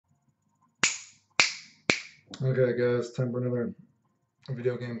Okay, guys, time for another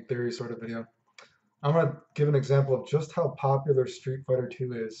video game theory sort of video. I'm gonna give an example of just how popular Street Fighter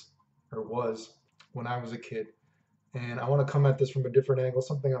 2 is, or was, when I was a kid. And I want to come at this from a different angle,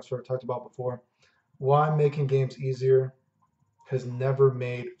 something I've sort of talked about before. Why making games easier has never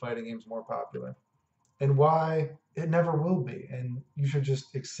made fighting games more popular, and why it never will be. And you should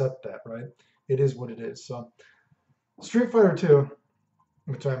just accept that, right? It is what it is. So, Street Fighter 2,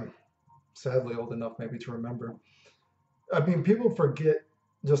 which I'm sadly old enough maybe to remember, I mean, people forget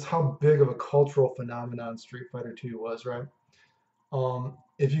just how big of a cultural phenomenon Street Fighter 2 was, right?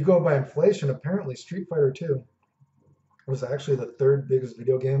 If you go by inflation, apparently Street Fighter 2 was actually the third biggest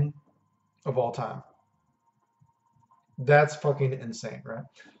video game of all time. That's fucking insane, right?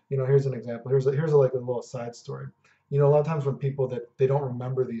 Here's an example. Here's like a little side story. A lot of times when people that they don't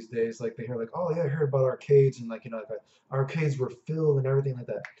remember these days, like they hear like, oh yeah, I heard about arcades and like arcades were filled and everything like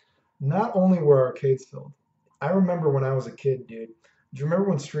that. Not only were arcades filled, I remember when I was a kid, dude. Do you remember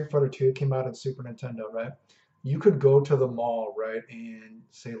when Street Fighter 2 came out on Super Nintendo, right? You could go to the mall, right, and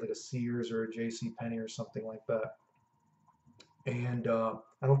say like a Sears or a J.C. Penney or something like that. And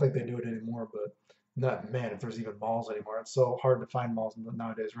I don't think they do it anymore, but not man, if there's even malls anymore. It's so hard to find malls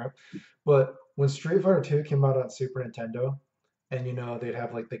nowadays, right? But when Street Fighter 2 came out on Super Nintendo, and they'd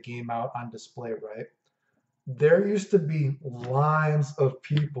have like the game out on display, right? There used to be lines of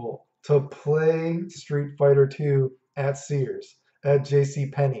people to play Street Fighter 2 at Sears, at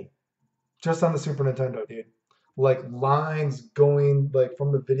J.C. Penney, just on the Super Nintendo, dude. Like lines going like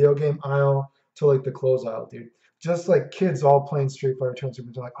from the video game aisle to like the clothes aisle, dude. Just like kids all playing Street Fighter 2 on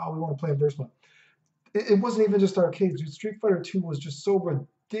Super Nintendo, like, oh, we want to play first one. It wasn't even just arcades, dude. Street Fighter 2 was just so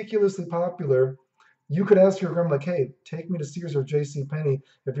ridiculously popular. You could ask your grandma, like, hey, take me to Sears or J.C. Penney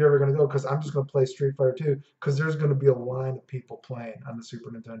if you're ever going to go, because I'm just going to play Street Fighter 2, because there's going to be a line of people playing on the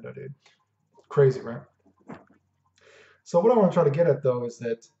Super Nintendo, dude. Crazy, right? So, what I want to try to get at, though, is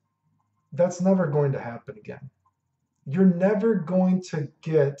that that's never going to happen again. You're never going to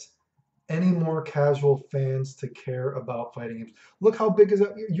get any more casual fans to care about fighting games. Look how big is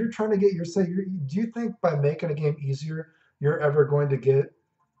that? You're trying to get your say. Do you think by making a game easier, you're ever going to get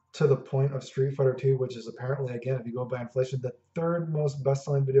to the point of Street Fighter 2, which is apparently, again, if you go by inflation, the third most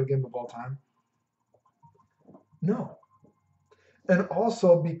best-selling video game of all time? No. And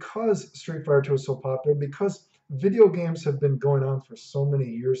also because Street Fighter 2 is so popular, because video games have been going on for so many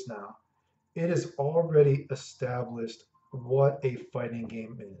years now, it is already established what a fighting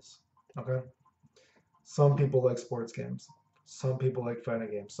game is. Okay? Some people like sports games. Some people like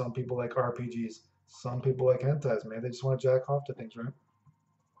fighting games. Some people like RPGs. Some people like hentais. Maybe they just want to jack off to things, right?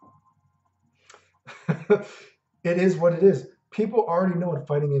 It is what it is. People already know what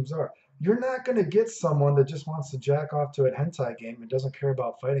fighting games are. You're not going to get someone that just wants to jack off to a hentai game and doesn't care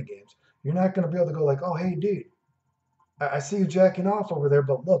about fighting games. You're not going to be able to go like, oh, hey, dude, I see you jacking off over there,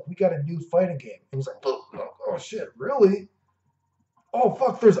 but look, we got a new fighting game. And he's like, oh shit, really? Oh,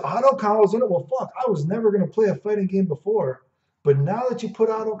 fuck, there's auto combos in it? Well, fuck, I was never going to play a fighting game before. But now that you put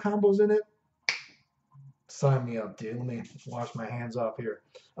auto combos in it, sign me up, dude. Let me wash my hands off here.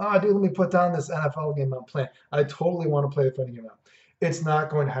 Ah, dude, let me put down this NFL game I'm playing. I totally want to play a fighting game now. It's not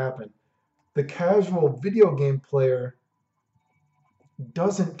going to happen. The casual video game player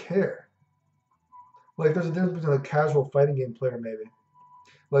doesn't care. Like, there's a difference between a casual fighting game player, maybe.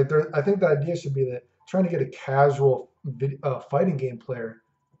 Like, I think the idea should be that trying to get a casual fighting game player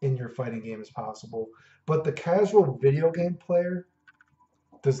in your fighting game is possible, but the casual video game player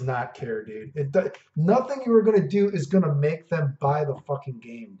does not care, dude. Nothing you are gonna do is gonna make them buy the fucking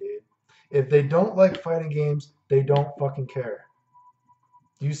game, dude. If they don't like fighting games, they don't fucking care.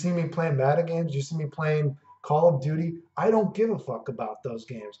 Do you see me playing Madden games? Do you see me playing Call of Duty? I don't give a fuck about those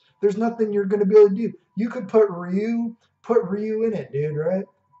games. There's nothing you're gonna be able to do. You could put Ryu in it, dude, right?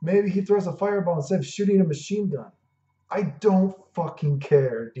 Maybe he throws a fireball instead of shooting a machine gun. I don't fucking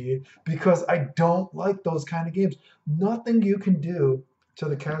care, dude, because I don't like those kind of games. Nothing you can do to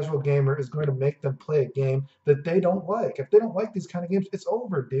the casual gamer is going to make them play a game that they don't like. If they don't like these kind of games, it's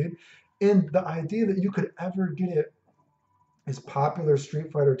over, dude. And the idea that you could ever get it as popular as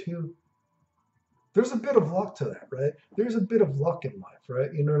Street Fighter 2, there's a bit of luck to that, right? There's a bit of luck in life,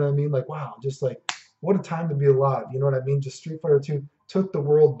 right? You know what I mean? Like, wow, just like, what a time to be alive. You know what I mean? Just Street Fighter 2 took the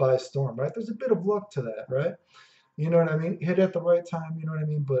world by storm, right? There's a bit of luck to that, right? You know what I mean? Hit at the right time, you know what I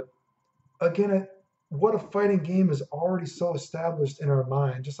mean? But again, what a fighting game is already so established in our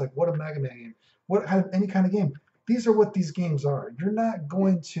mind, just like what a Mega Man game, any kind of game. These are what these games are. You're not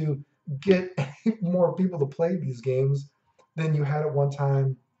going to get any more people to play these games than you had at one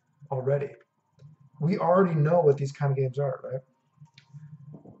time already. We already know what these kind of games are, right?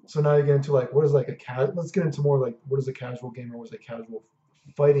 So now you get into like what is like let's get into more like what is a casual gamer, what is a casual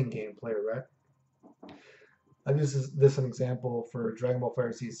fighting game player, right? I've used this an example for Dragon Ball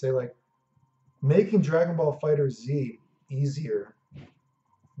Fighter Z. Say like making Dragon Ball Fighter Z easier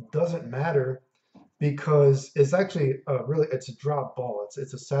doesn't matter because it's actually really it's a drop ball.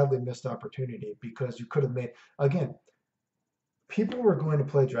 It's a sadly missed opportunity because you could have made again. People were going to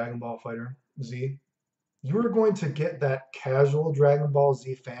play Dragon Ball Fighter Z. You were going to get that casual Dragon Ball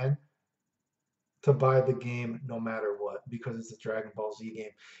Z fan to buy the game no matter what because it's a Dragon Ball Z game.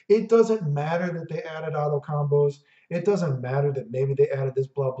 It doesn't matter that they added auto combos. It doesn't matter that maybe they added this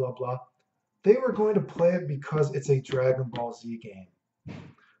blah blah blah. They were going to play it because it's a Dragon Ball Z game.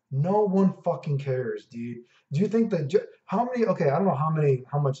 No one fucking cares, dude. Do you think that how many? Okay, I don't know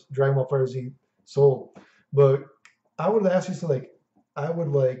how much Dragon Ball Fighter Z sold, but I would ask you to like, I would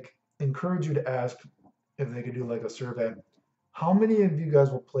like encourage you to ask if they could do like a survey. How many of you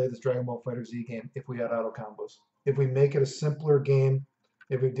guys will play this Dragon Ball Fighter Z game if we had auto combos? If we make it a simpler game,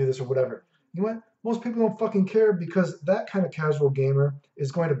 if we do this or whatever. You know what? Most people don't fucking care because that kind of casual gamer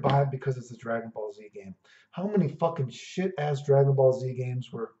is going to buy it because it's a Dragon Ball Z game. How many fucking shit ass Dragon Ball Z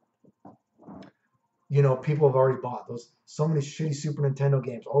games were people have already bought those. So many shitty Super Nintendo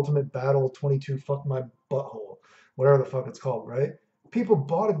games, Ultimate Battle 22, fuck my butthole, whatever the fuck it's called, right? People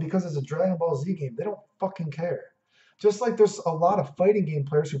bought it because it's a Dragon Ball Z game. They don't fucking care. Just like there's a lot of fighting game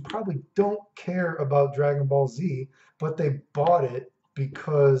players who probably don't care about Dragon Ball Z, but they bought it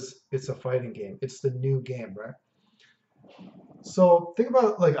because it's a fighting game. It's the new game, right? So think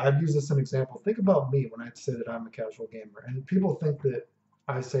about like I've used this as an example. Think about me when I say that I'm a casual gamer, and people think that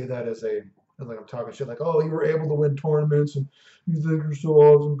I say that as like I'm talking shit, like oh you were able to win tournaments and you think you're so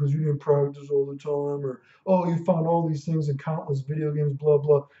awesome because you didn't practice all the time, or oh you found all these things in countless video games, blah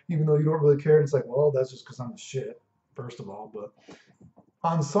blah, even though you don't really care. And it's like well that's just because I'm the shit, first of all, but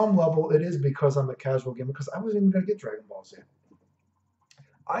on some level it is because I'm a casual gamer because I wasn't even gonna get Dragon Ball Z.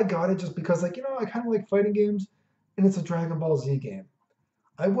 I got it just because like I kind of like fighting games, and it's a Dragon Ball Z game.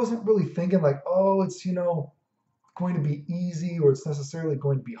 I wasn't really thinking like, oh, it's going to be easy or it's necessarily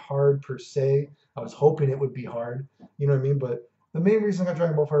going to be hard per se. I was hoping it would be hard, you know what I mean? But the main reason I got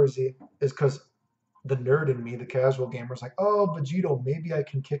Dragon Ball Fighter Z is because the nerd in me, the casual gamer, is like, oh, Vegito, maybe I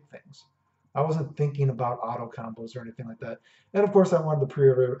can kick things. I wasn't thinking about auto combos or anything like that. And of course, I wanted to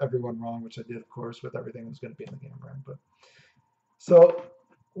prove everyone wrong, which I did, of course, with everything that was going to be in the game, right? But so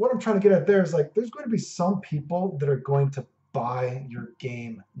what I'm trying to get at there is like, there's going to be some people that are going to buy your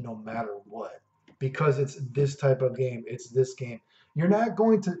game no matter what because it's this type of game. It's this game. You're not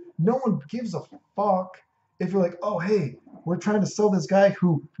going to, no one gives a fuck if you're like, oh, hey, we're trying to sell this guy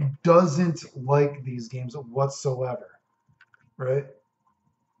who doesn't like these games whatsoever, right?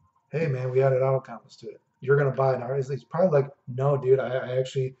 Hey, man, we added auto combos to it. You're going to buy it now. He's probably like, no, dude, I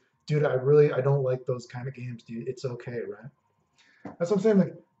actually, dude, I don't like those kind of games, dude. It's okay, right? That's what I'm saying.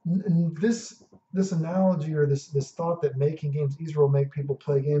 Like this analogy or this thought that making games easier will make people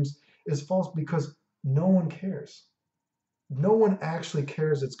play games is false because no one cares. No one actually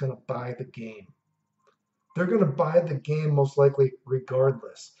cares it's going to buy the game. They're going to buy the game most likely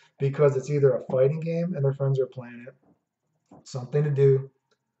regardless because it's either a fighting game and their friends are playing it, something to do,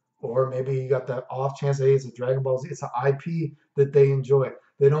 or maybe you got that off chance that hey, it's a Dragon Ball Z, it's an IP that they enjoy.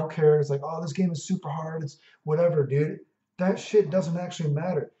 They don't care. It's like, oh, this game is super hard. It's whatever, dude. That shit doesn't actually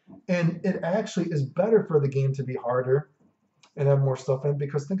matter. And it actually is better for the game to be harder and have more stuff in it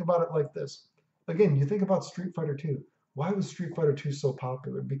because think about it like this. Again, you think about Street Fighter 2. Why was Street Fighter 2 so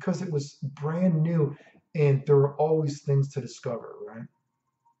popular? Because it was brand new and there were always things to discover, right?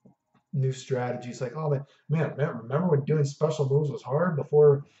 New strategies. Like, oh man, remember when doing special moves was hard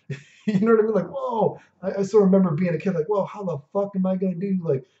before? You know what I mean? Like, whoa! I still remember being a kid. Like, whoa, how the fuck am I gonna do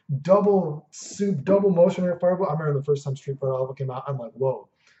like double motion air fireball? I remember the first time Street Fighter Alpha came out. I'm like, whoa!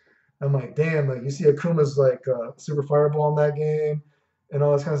 I'm like, damn! Like, you see Akuma's like super fireball in that game, and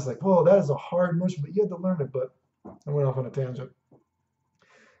all this kind of stuff. Like, whoa, that is a hard motion, but you had to learn it. But I went off on a tangent.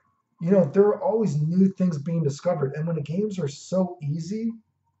 There are always new things being discovered, and when the games are so easy,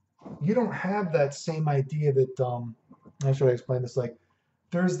 you don't have that same idea that how should I explain this? Like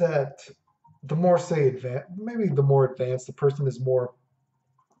there's that the more say advanced maybe the more advanced the person is more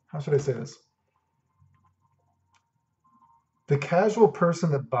how should I say this? The casual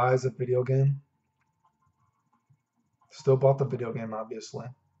person that buys a video game still bought the video game obviously.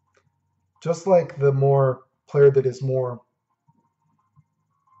 Just like the more player that is more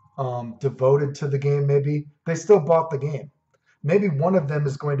devoted to the game, maybe they still bought the game. Maybe one of them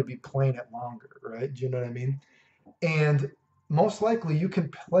is going to be playing it longer, right? Do you know what I mean? And most likely you can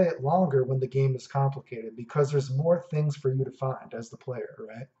play it longer when the game is complicated because there's more things for you to find as the player,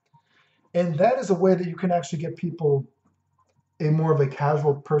 right? And that is a way that you can actually get people a more of a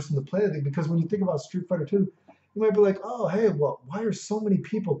casual person to play it. Because when you think about Street Fighter 2, you might be like, oh, hey, well, why are so many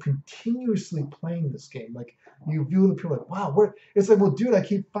people continuously playing this game? Like, you view the people like, wow, where? It's like, well, dude, I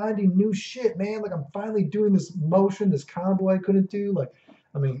keep finding new shit, man. Like, I'm finally doing this motion, this combo I couldn't do. Like,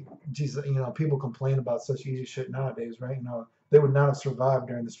 I mean, geez, people complain about such easy shit nowadays, right? They would not have survived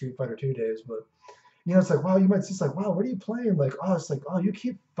during the Street Fighter 2 days, but it's like, wow, you might see, it's like, wow, what are you playing? Like, oh, it's like, oh, you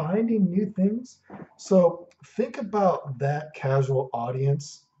keep finding new things. So think about that casual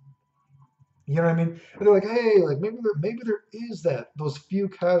audience. You know what I mean? And they're like, hey, like maybe there is those few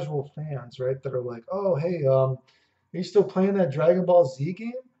casual fans, right? That are like, oh, hey, are you still playing that Dragon Ball Z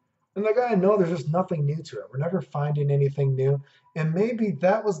game? And like, I know there's just nothing new to it. We're never finding anything new. And maybe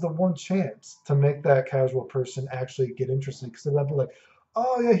that was the one chance to make that casual person actually get interested. Because they'll be like,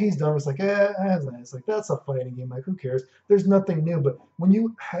 oh, yeah, he's done. It's like, yeah, it's like, that's a fighting game. Like, who cares? There's nothing new. But when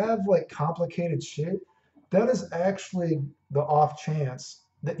you have like complicated shit, that is actually the off chance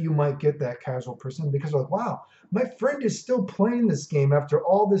that you might get that casual person because they're like, wow, my friend is still playing this game after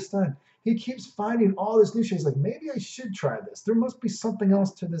all this time. He keeps finding all this new shit. He's like, maybe I should try this. There must be something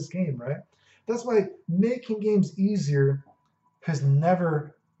else to this game, right? That's why making games easier has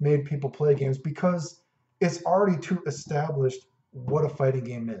never made people play games because it's already too established what a fighting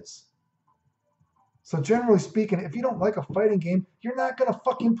game is. So generally speaking, if you don't like a fighting game, you're not gonna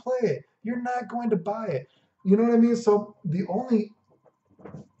fucking play it. You're not going to buy it. You know what I mean? So the only,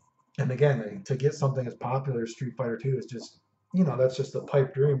 and again, to get something as popular as Street Fighter 2 is just, that's just a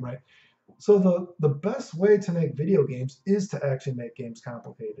pipe dream, right? So the best way to make video games is to actually make games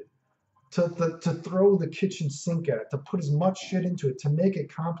complicated. To throw the kitchen sink at it, to put as much shit into it, to make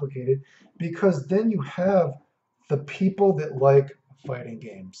it complicated, because then you have the people that like fighting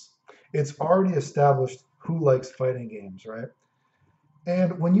games. It's already established who likes fighting games, right?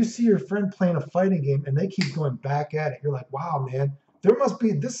 And when you see your friend playing a fighting game and they keep going back at it, you're like, wow, man, there must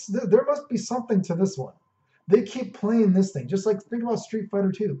be something to this one. They keep playing this thing. Just like think about Street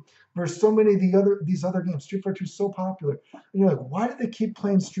Fighter 2. There's so many of these other games. Street Fighter 2 is so popular. And you're like, why do they keep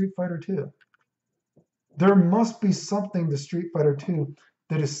playing Street Fighter 2? There must be something to Street Fighter 2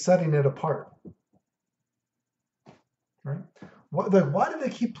 that is setting it apart, right? Why do they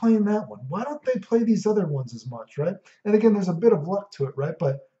keep playing that one? Why don't they play these other ones as much, right? And again, there's a bit of luck to it, right?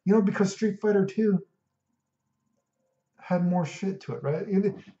 But because Street Fighter 2 had more shit to it, right?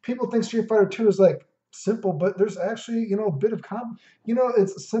 People think Street Fighter 2 is like simple, but there's actually, a bit of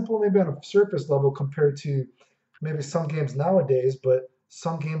it's simple maybe on a surface level compared to maybe some games nowadays, but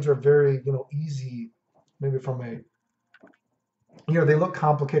some games are very, easy maybe from a, they look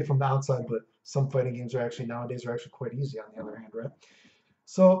complicated from the outside, but some fighting games are actually nowadays are actually quite easy on the other hand, right?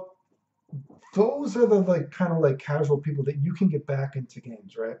 So those are the like kind of like casual people that you can get back into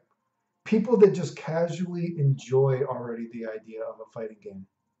games, right? People that just casually enjoy already the idea of a fighting game.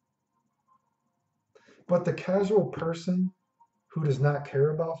 But the casual person who does not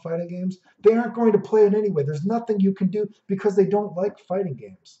care about fighting games, they aren't going to play it anyway. There's nothing you can do because they don't like fighting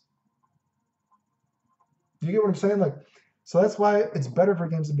games. Do you get what I'm saying? Like, so that's why it's better for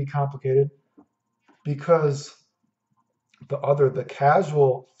games to be complicated because the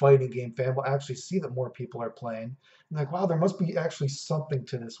casual fighting game fan will actually see that more people are playing. And like, wow, there must be actually something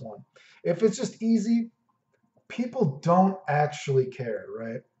to this one. If it's just easy, people don't actually care,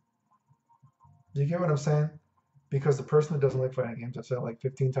 right? Do you get what I'm saying? Because the person that doesn't like fighting games, I've said it like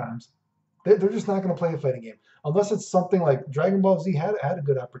 15 times, they're just not going to play a fighting game unless it's something like Dragon Ball Z had a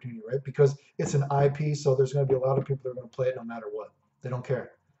good opportunity, right? Because it's an IP, so there's going to be a lot of people that are going to play it no matter what. They don't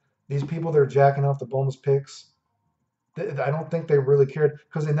care. These people that are jacking off the bonus picks, I don't think they really cared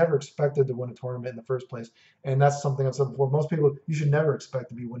because they never expected to win a tournament in the first place. And that's something I've said before. Most people, you should never expect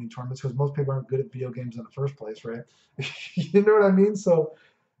to be winning tournaments because most people aren't good at video games in the first place, right? You know what I mean? So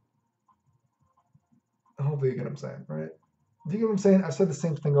hopefully you get what I'm saying, right? Do you get what I'm saying? I've said the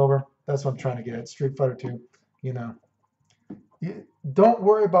same thing over. That's what I'm trying to get at. Street Fighter 2, you know. Don't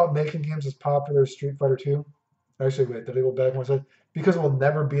worry about making games as popular as Street Fighter 2. Actually, wait, did I go back one second? Because it will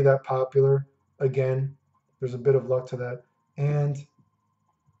never be that popular again. There's a bit of luck to that. And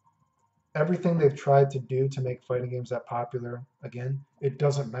everything they've tried to do to make fighting games that popular again, it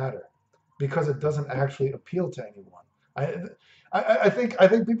doesn't matter because it doesn't actually appeal to anyone. I, I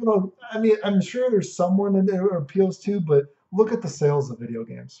think people don't. I mean, I'm sure there's someone that it appeals to, but look at the sales of video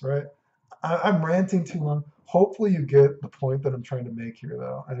games, right? I'm ranting too long. Hopefully, you get the point that I'm trying to make here,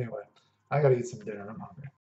 though. Anyway, I gotta eat some dinner. I'm hungry.